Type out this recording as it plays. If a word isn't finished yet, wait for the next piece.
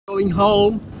Going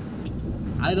home.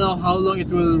 I don't know how long it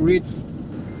will reach,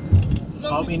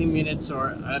 how many minutes,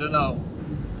 or I don't know.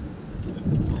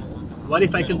 What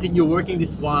if I continue working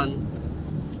this one?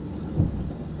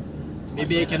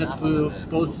 Maybe I cannot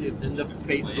post it in the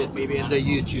Facebook, maybe in the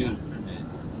YouTube.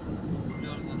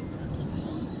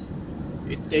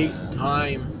 It takes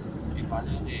time.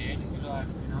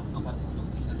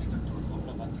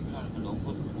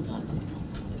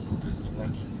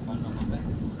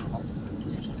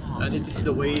 And it is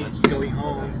the way going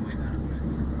home.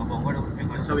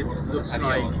 That's how it looks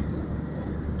like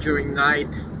during night.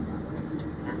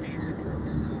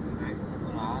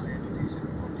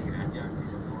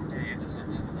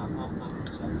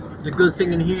 The good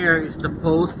thing in here is the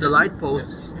post, the light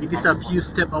post, it is a few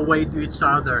steps away to each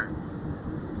other.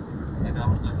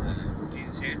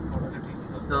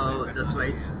 So that's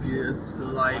why it's good, the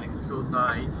light is so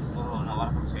nice.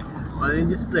 But in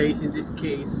this place, in this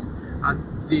case, at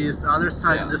this other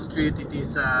side of the street, it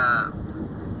is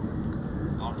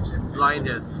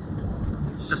blinded.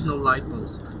 There's no light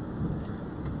post.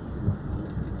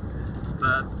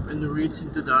 But when you reach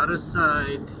into the other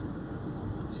side,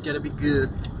 it's gonna be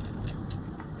good.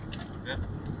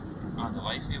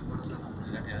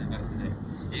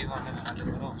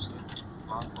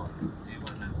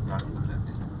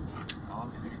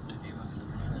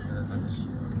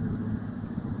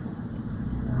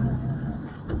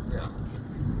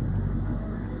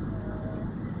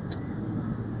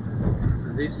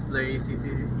 This place it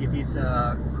is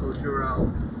a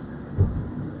cultural,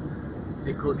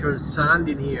 the cultural sand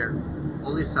in here,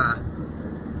 only sand,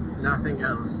 nothing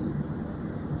else.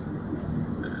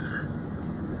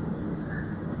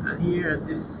 And here at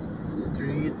this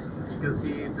street, you can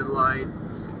see the light.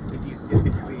 It is in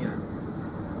between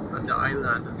on the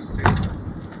island of the street,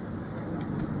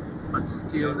 but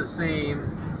still the same.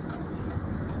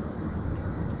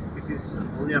 It is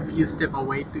only a few steps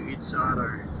away to each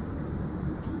other.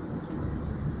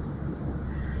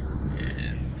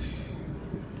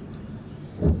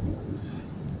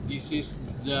 This is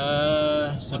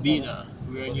the Sabina.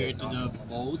 We are near to the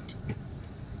boat.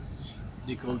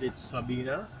 They called it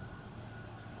Sabina.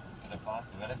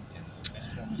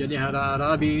 Jadi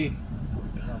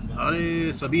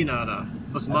hari Sabina ada.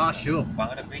 Mas masuk.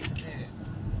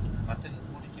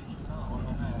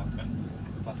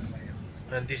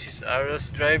 And this is Aros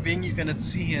driving. You cannot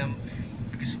see him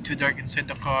because it's too dark inside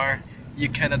the car. You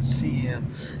cannot see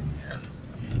him.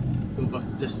 Go back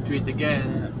to the street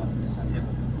again.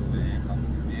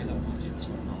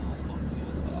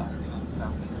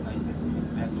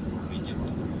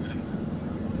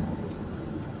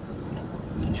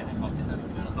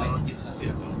 So this is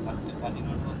it.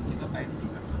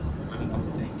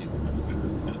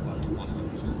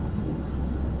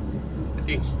 It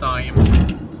takes time.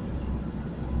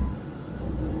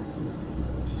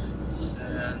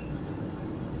 And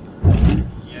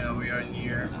yeah, we are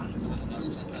near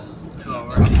to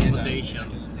our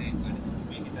accommodation,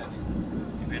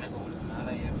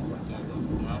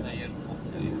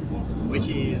 which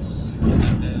is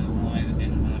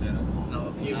now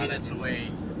a few minutes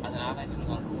away.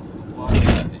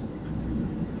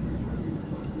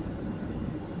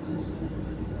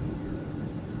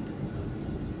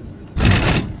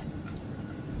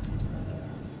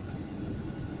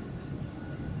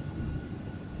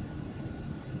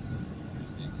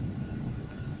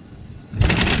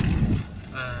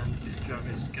 And this truck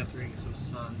is scattering some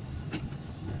sun. You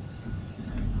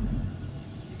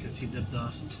can see the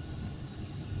dust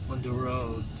on the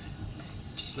road,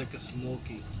 just like a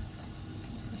smoky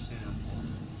sand.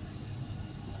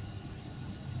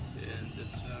 And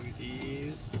that's how it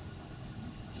is.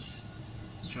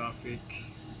 It's traffic.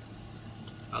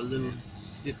 A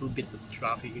little bit of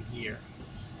traffic in here.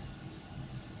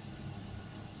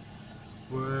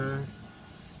 We're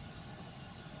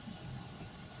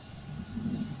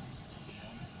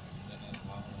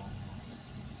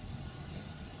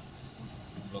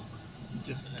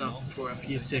just stop for a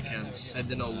few seconds. I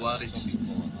don't know what is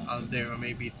out there, or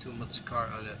maybe too much car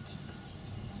on it.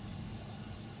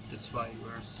 That's why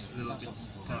we're a little bit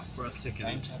stuck for a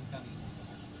second.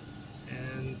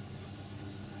 And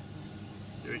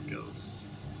there it goes.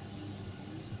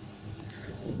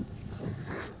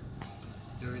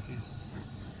 There it is.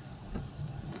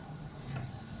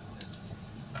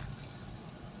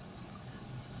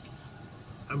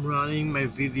 I'm running my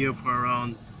video for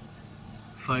around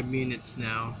 5 minutes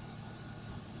now,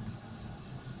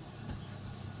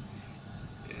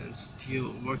 and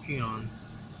still working on.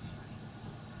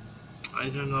 I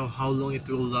don't know how long it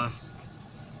will last,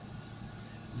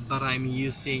 but I'm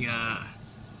using a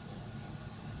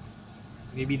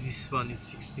Maybe this one is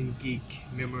 16 gig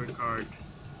memory card,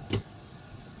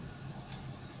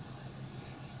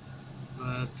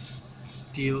 but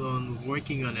still on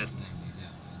working on it.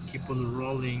 Keep on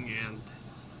rolling, and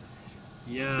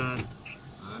yeah,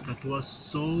 that was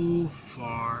so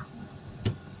far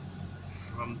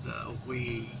from the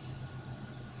way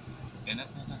that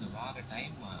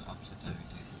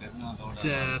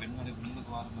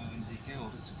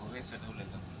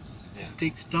it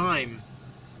takes time.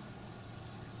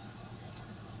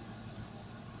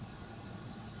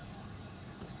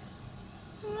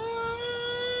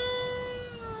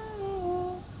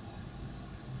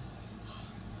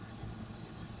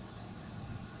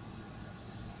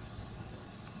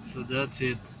 So that's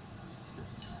it.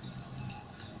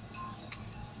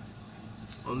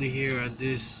 Only here at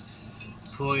this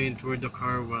point where the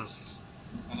car was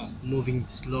moving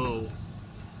slow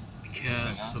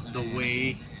because of the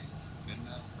way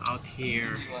out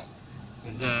here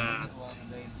that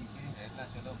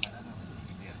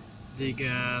they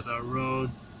got a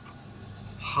road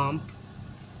hump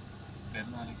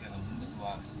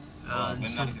and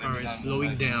some cars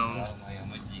slowing down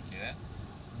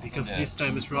because this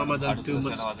time is Ramadan, too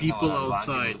much people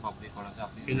outside.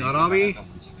 In Arabi,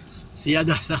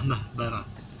 siyada sama bara.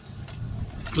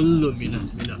 Kullu mina.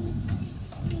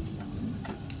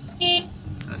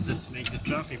 And just make the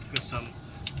traffic because some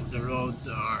of the road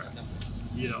are,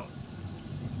 you know,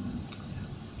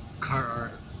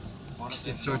 car are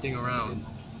sorting around.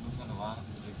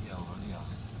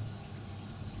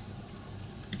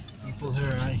 People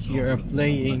here are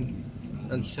playing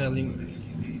and selling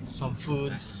some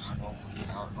foods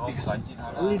because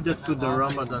only that food the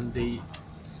Ramadan they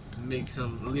make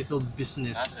some little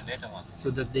business so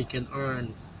that they can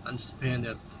earn and spend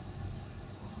it.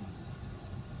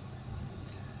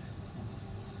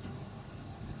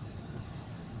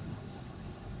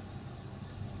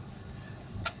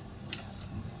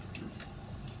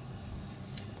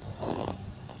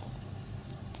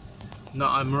 Now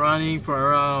I'm running for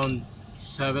around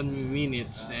 7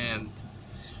 minutes and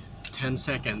 10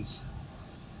 seconds,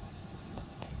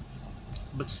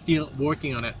 but still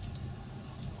working on it.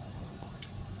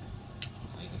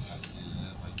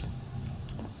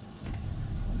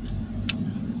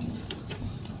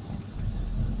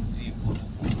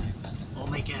 Oh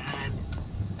my god,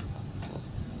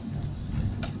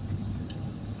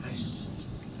 I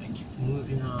keep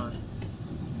moving on,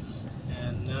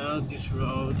 and now this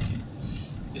road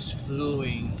is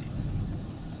flowing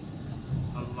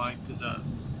unlike to that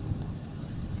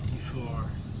before.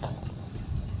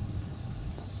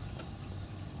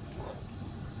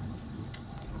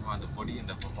 அந்த பொடி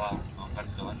இந்த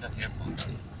கருத்து வந்த கேட்போம்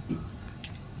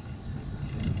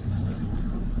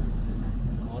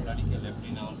கோல் அடிக்கல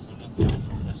எப்படின்னா அவர் சொன்ன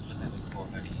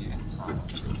கோல் அடிக்க.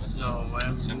 No,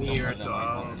 I'm near to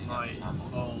my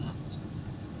home.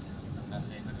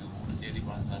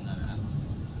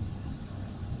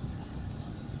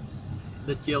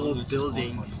 That yellow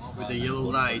building with the yellow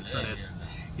lights on it,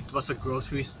 it was a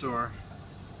grocery store.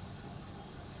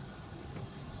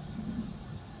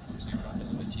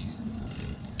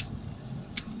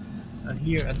 And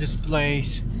here at this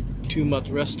place, too much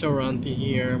restaurant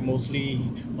here. Mostly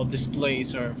of this place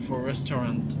are for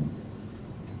restaurant.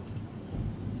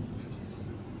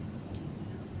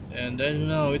 And I don't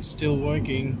know, it's still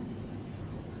working.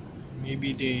 Maybe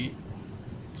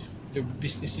their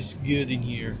business is good in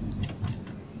here.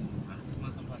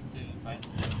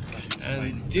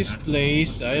 And this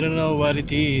place, I don't know what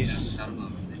it is.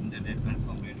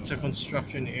 It's a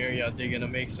construction area. They're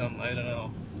gonna make some, I don't know,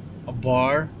 a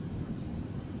bar.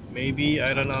 Maybe,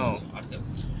 I don't know.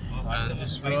 And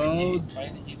this road,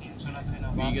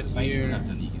 we get here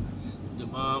the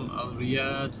Mom Al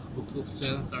Riyadh Hukuk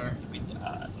Center.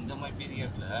 இந்த மாதிரி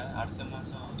பீரியட்ல அடுத்த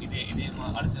மாதம்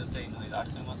அடுத்த time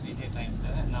அடுத்த மாதம் இதே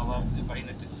டைமில் நான் வந்து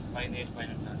 17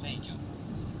 ஜெயிக்கும்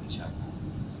இன்ஷா அல்லாஹ்.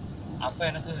 அப்போ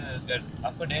எனக்கு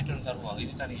அப்போ டேட் ஒன்று தருவாங்க.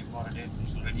 இது தான் நீங்கள் போகிற டேட்னு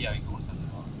சொல்லி ரெடி ஆகி கொண்டு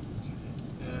தந்துடுவாங்க.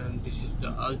 And this is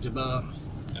the Al Jabar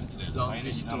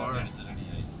laundry store. Ready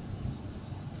ஆகி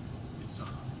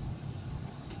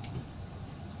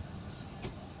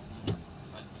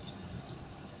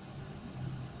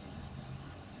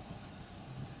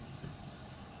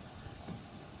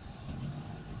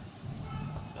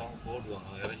போடுவாங்க,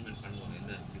 அரேஞ்ச்மெண்ட் பண்ணுவாங்க.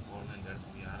 என்ன இப்படி போனால் இந்த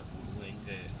இடத்துக்கு யாரை போடுவோம்,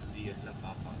 எங்கே இது எல்லாம்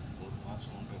பார்ப்பாங்க. ஒரு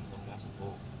மாதம் 1 மாதம்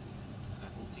போகும்.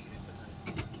 நான் ஊற்றிக்கிறேன் இப்போ தான்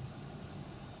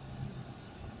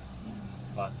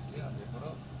பார்த்துட்டு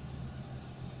அதுக்கப்புறம்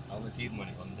அவங்க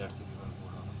தீர்மானிக்கும் அந்த இடத்துக்கு இவ்வளோ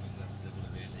போடணும், இந்த இடத்துல இவ்வளோ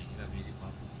வேலை இங்கே மீறி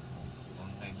பார்ப்போம்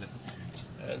ஆன்லைனில்.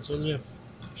 It's only a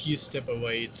few steps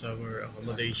away. It's our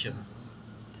accommodation.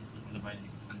 அந்த மாதிரி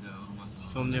அந்த ஒரு மாதம்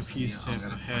It's only a few steps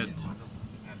ahead.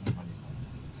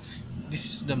 This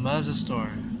is the Mazda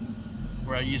store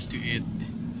where I used to eat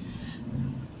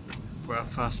for a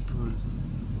fast food.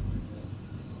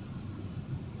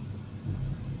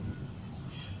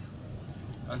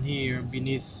 And here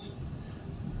beneath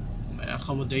my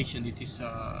accommodation, it is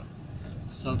a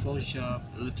cell phone shop,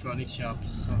 electronic shop,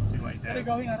 something like Where are you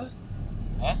that. going, Aros?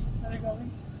 Huh? Where are you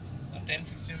going?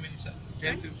 10-15 minutes.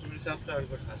 10-15 minutes after I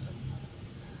got hasa.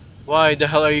 Why the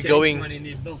hell are you Change going? money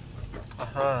need no.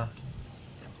 Aha.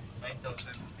 9,000,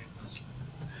 10,000.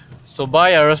 So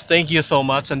bye, Aros. Thank you so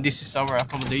much. And this is our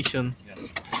accommodation. Yeah.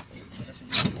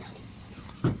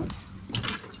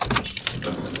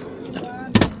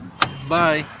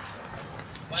 Bye.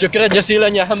 Syukran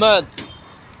jazilan ya Hamad.